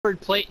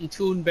plate and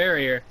toon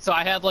barrier, so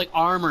I have like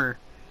armor.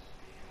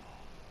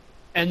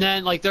 And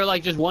then like they're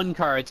like just one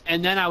cards,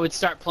 and then I would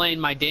start playing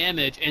my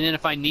damage, and then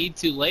if I need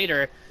to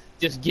later,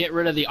 just get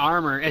rid of the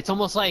armor. It's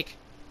almost like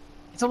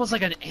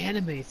an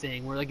anime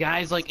thing where the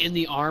guy's like in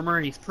the armor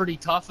and he's pretty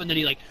tough, and then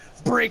he like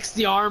breaks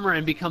the armor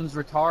and becomes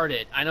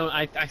retarded.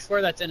 I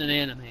swear that's in an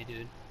anime,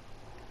 dude.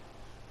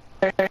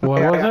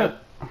 What was it?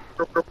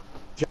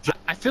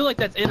 I feel like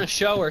that's in a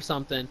show or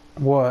something.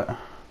 What?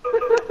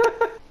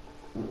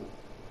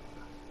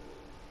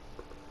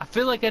 I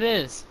feel like it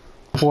is.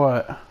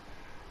 What?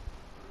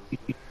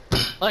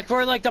 Like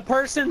where like the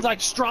person's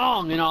like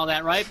strong and all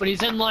that, right? But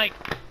he's in like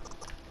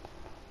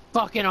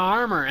fucking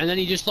armor, and then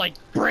he just like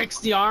breaks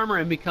the armor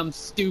and becomes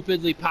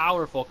stupidly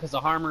powerful because the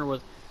armor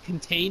was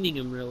containing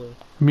him really.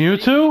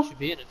 MEWTWO? It should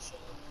be in a show.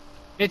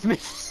 It's me.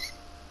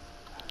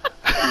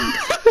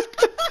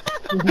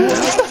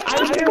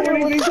 I didn't hear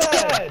what he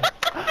said.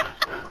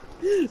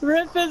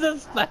 Rip is a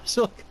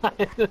special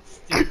kind of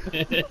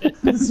stupid.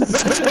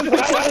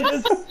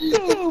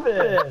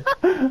 Stupid.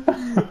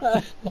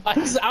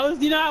 I was,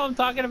 you know how I'm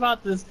talking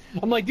about this?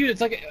 I'm like, dude, it's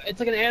like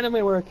an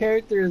anime where a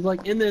character is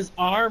like in this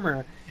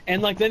armor,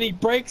 and like then he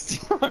breaks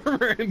the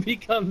armor and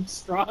becomes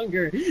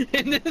stronger,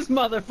 and this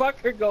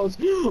motherfucker goes,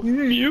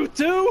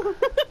 MEWTWO?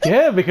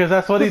 Yeah, because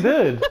that's what he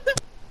did.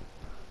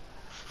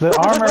 The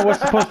armor was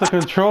supposed to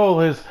control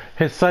his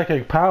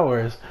psychic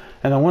powers,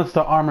 and then once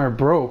the armor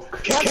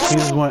broke, he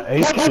just went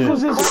ape shit.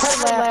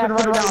 Laughing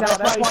right now. That's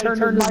why he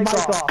turned his mic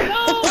off.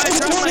 No,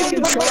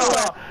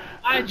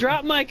 I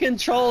dropped my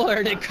controller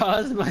and it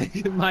caused my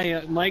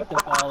mic to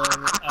fall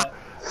over.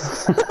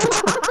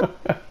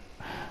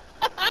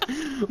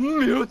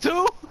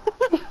 MEWTWO?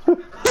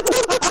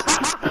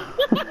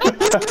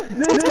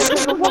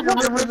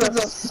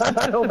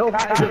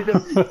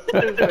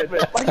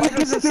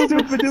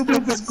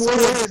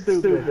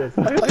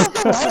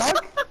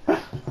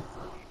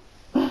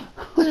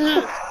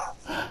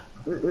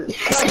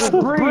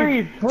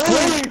 Breathe!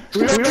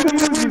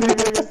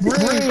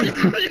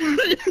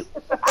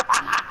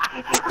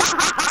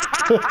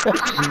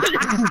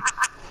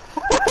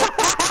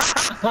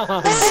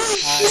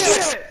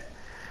 Shit!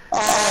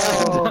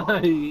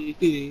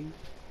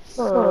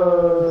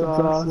 Oh, that's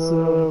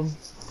awesome.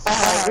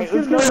 Alright,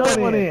 let's get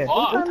another one in.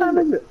 What time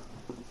is it?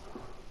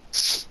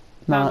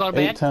 Not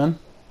 8:10.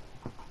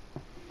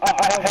 I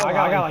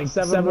got like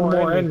seven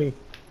more in me.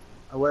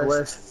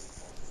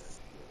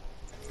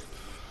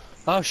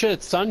 Oh shit,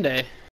 it's Sunday.